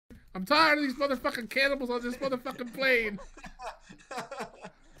I'm tired of these motherfucking cannibals on this motherfucking plane.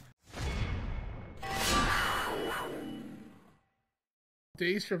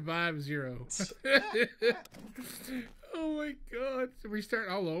 Day survive 0. Oh my god. Should we start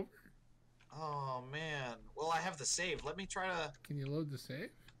all over? Oh man. Well, I have the save. Let me try to... Can you load the save?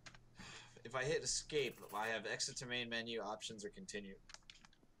 If I hit escape, I have exit to main menu, options, or continue.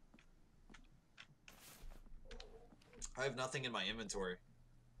 I have nothing in my inventory.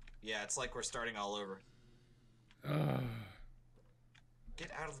 Yeah, it's like we're starting all over.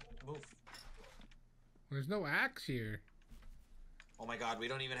 Get out of the... Move. There's no axe here. Oh my god, we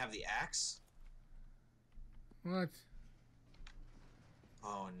don't even have the axe? What?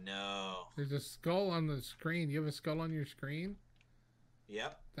 Oh no. There's a skull on the screen. You have a skull on your screen?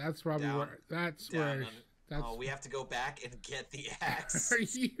 Yep. That's probably Down. where... That's Down where... on, That's... Oh, we have to go back and get the axe. Are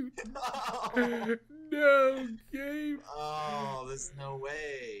you... Oh. No, Gabe. Oh, there's no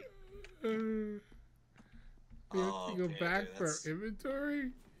way. We have to go okay, back dude, for our inventory?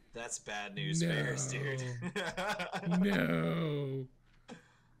 That's bad news No. bears, dude. No.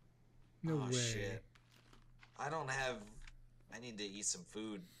 No Oh, way. shit. I don't have... I need to eat some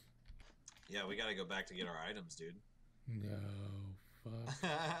food. Yeah, we gotta go back to get our items, dude. No.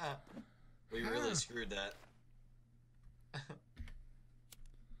 Fuck. We really screwed that. At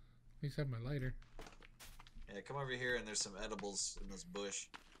least I have my lighter. Yeah, come over here and there's some edibles in this bush.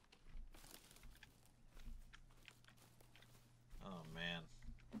 Oh, man.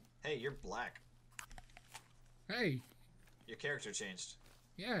 Hey, you're black. Hey. Your character changed.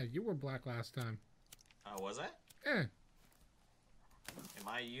 Yeah, you were black last time. Oh, was I? Yeah, Am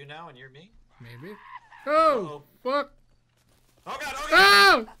I you now and you're me? maybe. Oh, fuck. Oh, God, oh,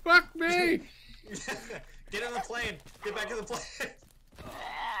 God! Oh, fuck me. Get in the plane. Get back in the plane.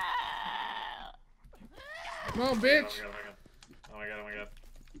 Come on, bitch. Oh, my God, oh, my God.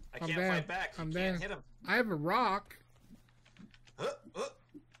 I I'm can't dead. fight back. You I'm can't dead. hit him. I have a rock.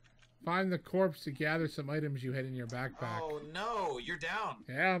 Find the corpse to gather some items you had in your backpack. Oh, no. You're down.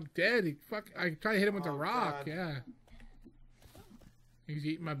 Yeah, I'm dead. I tried to hit him with the Oh, rock. God. Yeah. He's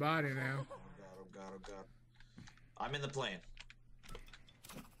eating my body now. Oh, God, oh, God, oh, God. I'm in the plane.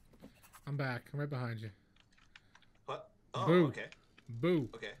 I'm back. I'm right behind you. What? Oh, Boo. okay. Boo.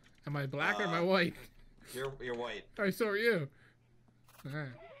 Okay. Am I black or am I white? You're white. Oh, so are you. Alright.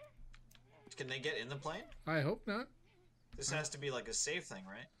 Can they get in the plane? I hope not. This has to be like a safe thing,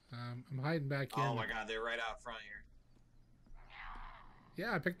 right? I'm hiding back in. Oh my God, they're right out front here.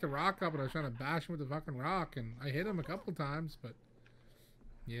 Yeah, I picked the rock up and I was trying to bash him with the fucking rock and I hit him a couple times, but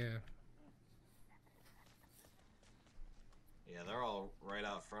yeah. Yeah, they're all right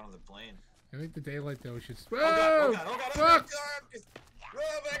out front of the plane. I think the daylight though should. Oh God, oh God, oh God, oh God, Fuck!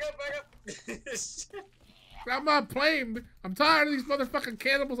 oh, back up, back up. I'm on plane. I'm tired of these motherfucking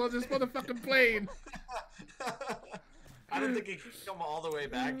cannibals on this motherfucking plane. I don't think it can come all the way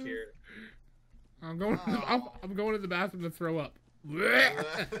back here. I'm going. I'm going to the bathroom to throw up.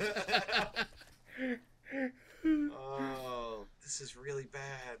 Oh, this is really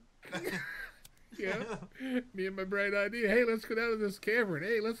bad. Yeah, me and my bright idea. Hey, let's go down to this cavern.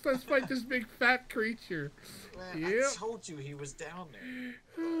 Hey, let's fight this big fat creature. Man, Yep. I told you he was down there.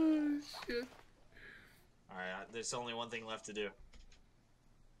 Oh shit. All right, there's only one thing left to do.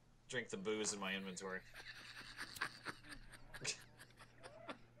 Drink the booze in my inventory.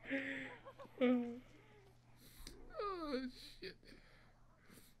 Oh shit.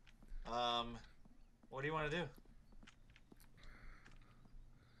 What do you want to do?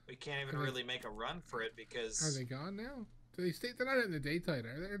 We can't even really make a run for it because... Are they gone now? Do they stay? They're not in the daytime.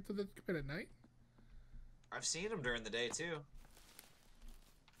 Are they until they come in at night? I've seen them during the day too.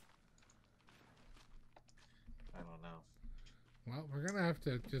 I don't know. Well, we're gonna have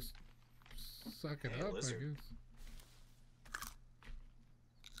to just suck it Hey, up, lizard. I guess.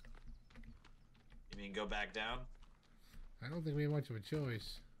 You mean go back down? I don't think we have much of a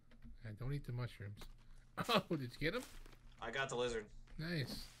choice. And don't eat the mushrooms. Oh, did you get them? I got the lizard.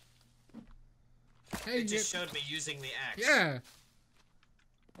 Nice. Hey, It just showed me using the axe. yeah.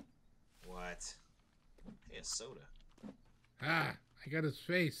 What? Hey, a soda. Ah, I got his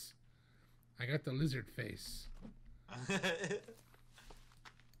face. I got the lizard face.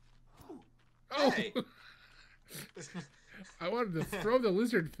 Oh! Hey. I wanted to throw the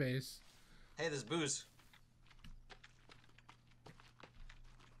lizard face. Hey, there's booze.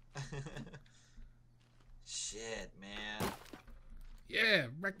 Shit, man. Yeah,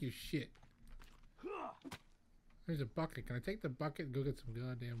 wreck your shit. There's a bucket. Can I take the bucket and go get some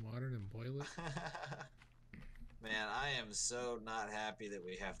goddamn water and boil it? Man, I am so not happy that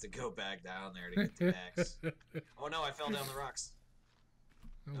we have to go back down there to get the axe. Oh no, I fell down the rocks.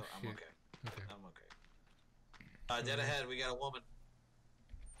 Oh, No, shit. I'm okay. Okay. I'm okay. Dead ahead, we got a woman.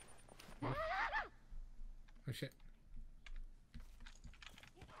 Oh, shit.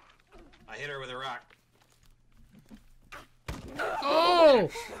 I hit her with a rock. Oh!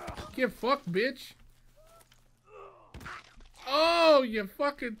 Get fucked, bitch. Oh, you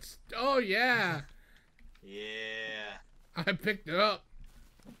fucking... Oh, yeah. Yeah. I picked it up.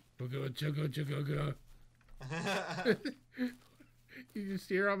 Go, chugga, chugga, go. You just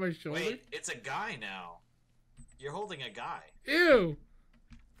see her on my shoulder? Wait, it's a guy now. You're holding a guy. Ew!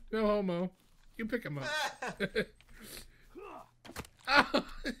 No homo. You pick him up. Oh,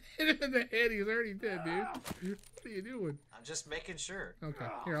 hit him in the head. He's already dead, dude. What are you doing? I'm just making sure. Okay,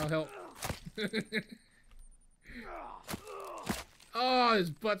 here, I'll help. Oh, his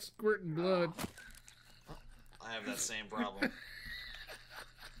butt's squirting blood. I have that same problem.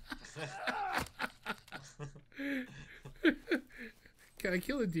 Can I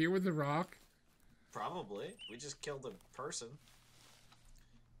kill a deer with a rock? Probably. We just killed a person.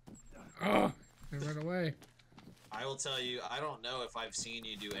 Oh, I ran away. I will tell you, I don't know if I've seen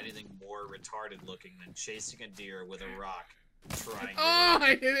you do anything more retarded looking than chasing a deer with a rock. Trying to Oh,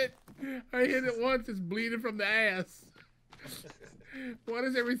 I hit it. I hit it once. It's bleeding from the ass. Why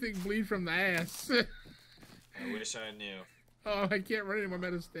does everything bleed from the ass? I wish I knew. Oh, I can't run anymore. I'm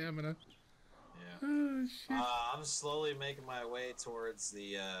out of stamina. Yeah. Oh, shit. I'm slowly making my way towards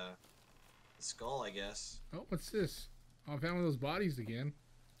the skull, I guess. Oh, what's this? Oh, I found one of those bodies again.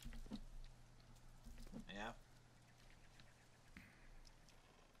 Yeah.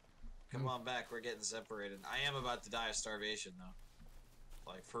 Come on back, we're getting separated. I am about to die of starvation,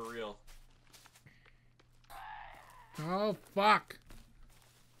 though. Like, for real. Oh, fuck.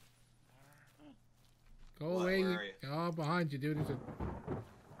 Go What? away. Where are you? Oh, behind you, dude. There's a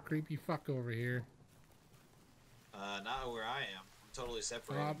creepy fuck over here. Not where I am. I'm totally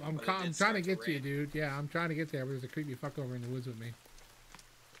separated. I'm but it trying did to start get to you, rain. dude. Yeah, I'm trying to get there, but there's a creepy fuck over in the woods with me.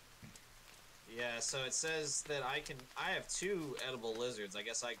 Yeah, so it says that I have 2 edible lizards. I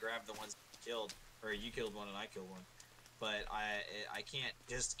guess I grabbed the ones you killed, or you killed one and I killed one. But I can't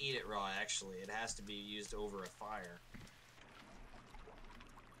just eat it raw, actually. It has to be used over a fire.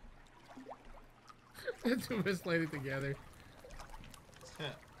 The two of us laid it together.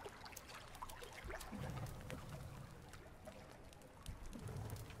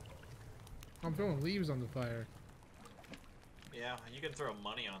 I'm throwing leaves on the fire. Yeah, you can throw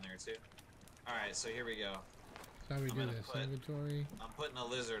money on there, too. Alright, so here we go. That's how we I'm do gonna this. put- Inventory. I'm putting a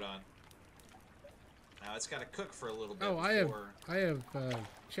lizard on. Now it's got to cook for a little bit Oh, before... I have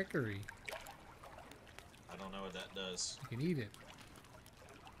chicory. I don't know what that does. You can eat it.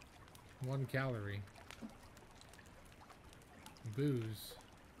 1 calorie. Booze.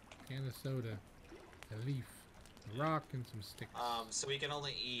 Can of soda. A leaf. A rock and some sticks. So we can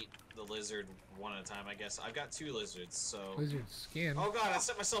only eat the lizard one at a time, I guess. I've got 2 lizards, so... Lizard skin. Oh god, I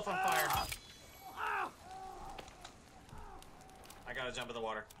set myself on fire! I gotta jump in the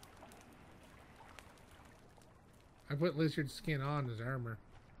water. I put lizard skin on as armor.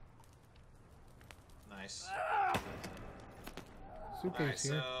 Nice. Suitcase Alright,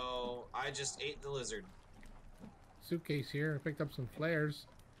 here. so... I just ate the lizard. Suitcase here. I picked up some flares.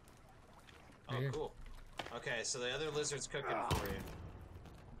 Oh, Right here. cool. Okay, so the other lizard's cooking for you.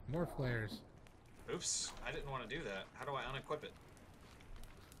 More flares. Oops, I didn't want to do that. How do I unequip it?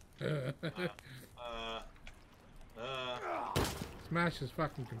 Smash his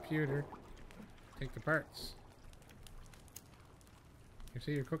fucking computer. Take the parts. You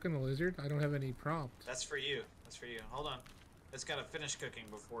say you're cooking the lizard? I don't have any prompt. That's for you. That's for you. Hold on. It's got to finish cooking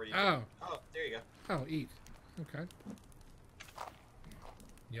before you... Oh. Oh, there you go. Oh, eat. Okay.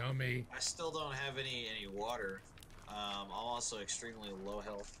 Yummy. I still don't have any water. I'm also extremely low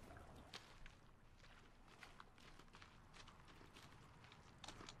health.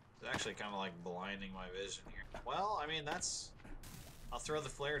 It's actually kind of like blinding my vision here. Well, I mean, that's... I'll throw the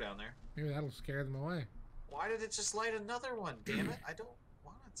flare down there. Maybe that'll scare them away. Why did it just light another one? Damn it. I don't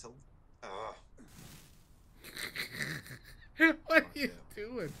want it to... What are you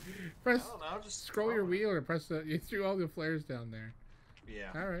doing? Press, I don't know, just scroll your throw it. wheel or press the... You threw all the flares down there.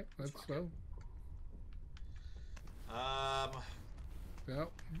 Yeah. Alright, that's slow.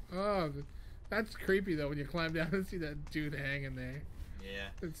 Oh, that's creepy though when you climb down and see that dude hanging there. Yeah.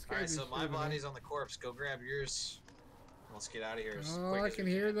 It scared Alright, the so shit my out of me. body's on the corpse. Go grab yours. Let's get out of here as Oh, quick I as can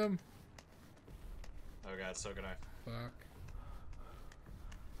we hear them. Oh god, so can I. Fuck.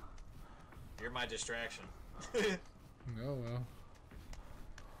 You're my distraction. Oh well.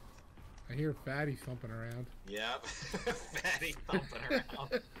 I hear Fatty thumping around. Yep. Fatty thumping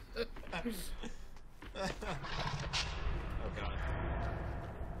around. Oh god.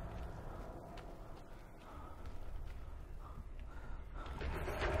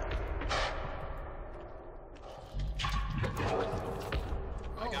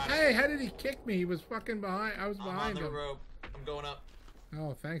 way? How did he kick me? He was fucking behind. I was behind him. I'm on the rope. I'm going up.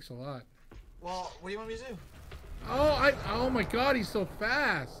 Oh, thanks a lot. Well, what do you want me to do? Oh my god, he's so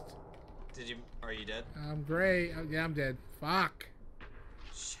fast. Are you dead? I'm great. Yeah, I'm dead. Fuck.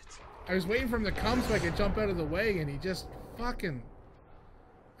 Shit. I was waiting for him to come so I could jump out of the way, and he just fucking...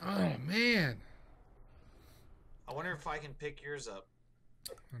 Oh, man. I wonder if I can pick yours up.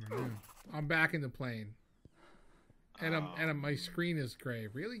 I don't know. I'm back in the plane. And my screen is gray.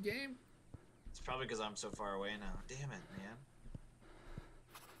 Really, game? It's probably because I'm so far away now. Damn it, man.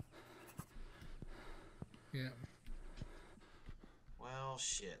 Yeah. Well,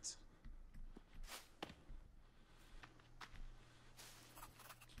 shit.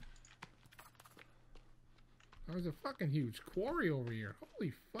 There's a fucking huge quarry over here.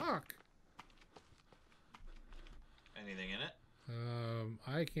 Holy fuck. Anything in it?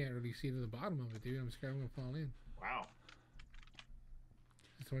 I can't really see to the bottom of it, dude. I'm scared I'm gonna fall in. Wow.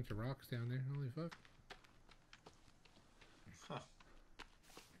 There's a bunch of rocks down there. Holy fuck. Huh.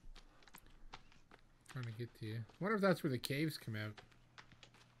 Trying to get to you. I wonder if that's where the caves come out.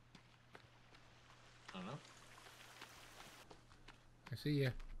 I don't know. I see ya.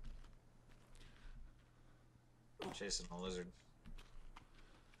 Chasing a lizard.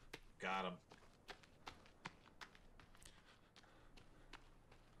 Got him.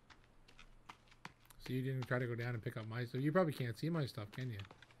 So you didn't try to go down and pick up my stuff. You probably can't see my stuff, can you?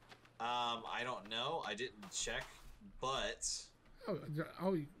 I don't know. I didn't check, but... Oh,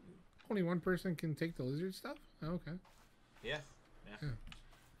 only one person can take the lizard stuff? Oh, okay. Yeah.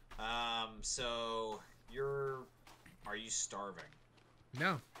 So are you starving?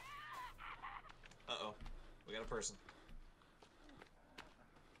 No. Uh-oh. We got a person.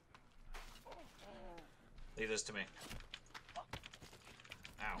 Leave this to me.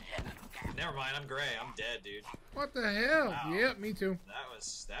 Ow. Never mind, I'm gray. I'm dead, dude. What the hell? Ow. Yep, me too.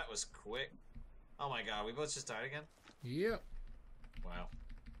 That was quick. Oh my god, we both just died again? Yep. Wow.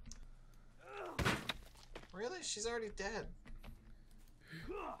 Really? She's already dead.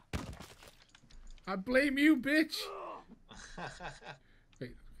 I blame you, bitch.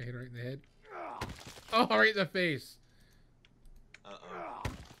 Wait, okay, hit her right in the head. Oh, right in the face. Uh-oh.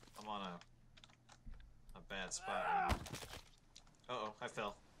 I'm on a bad spot right now. Uh-oh, I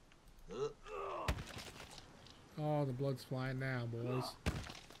fell. Ugh. Oh, the blood's flying now, boys.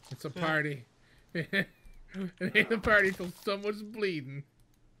 It's a party. It ain't a party till someone's bleeding.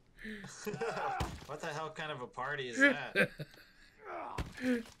 What the hell kind of a party is that?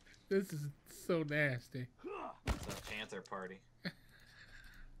 This is so nasty. It's a panther party.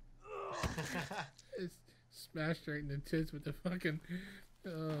 It's smashed right in the tits with the fucking...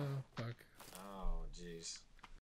 Oh, fuck. Oh, jeez.